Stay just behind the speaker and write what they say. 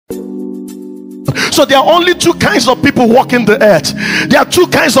So there are only two kinds of people walking the earth. There are two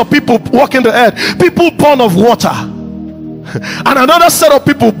kinds of people walking the earth. People born of water, and another set of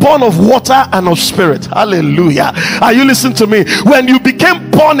people born of water and of spirit. Hallelujah. Are you listening to me? When you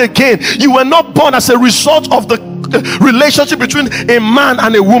became born again, you were not born as a result of the relationship between a man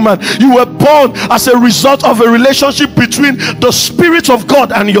and a woman. You were born as a result of a relationship between the Spirit of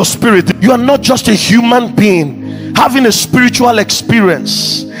God and your spirit. You are not just a human being having a spiritual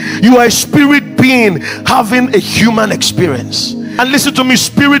experience. You are a spirit being having a human experience. And listen to me,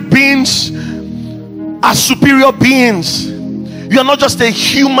 spirit beings are superior beings. You are not just a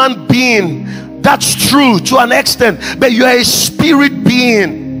human being. That's true to an extent, but you are a spirit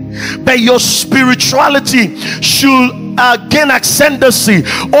being. But your spirituality should gain ascendancy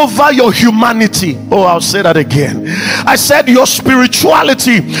over your humanity. Oh, I'll say that again. I said your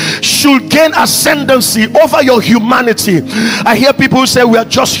spirituality should gain ascendancy over your humanity. I hear people who say we are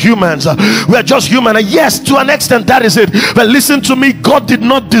just humans. We are just human. And yes, to an extent that is it. But listen to me, God did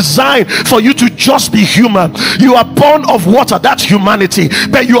not design for you to just be human. You are born of water, that's humanity.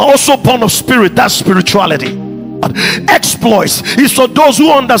 But you are also born of spirit, that's spirituality. Exploits is for those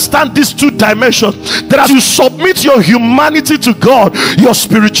who understand these two dimensions, that as you submit your humanity to God, your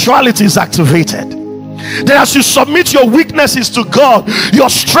spirituality is activated. That as you submit your weaknesses to God, your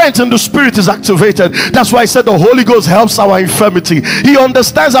strength in the spirit is activated. That's why I said the Holy Ghost helps our infirmity. He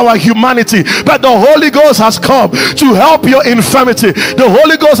understands our humanity, but the Holy Ghost has come to help your infirmity. The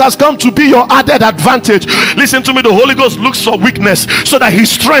Holy Ghost has come to be your added advantage. Listen to me, the Holy Ghost looks for weakness so that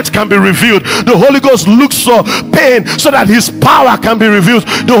his strength can be revealed. The Holy Ghost looks for pain so that his power can be revealed.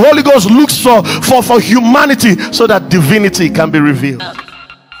 The Holy Ghost looks for humanity so that divinity can be revealed.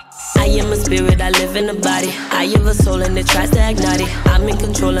 I am a spirit, I live in a body. I have a soul and it tries to ignite it. I'm in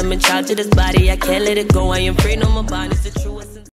control, I'm in charge of this body. I can't let it go, I am free, no more bond. It's the truest.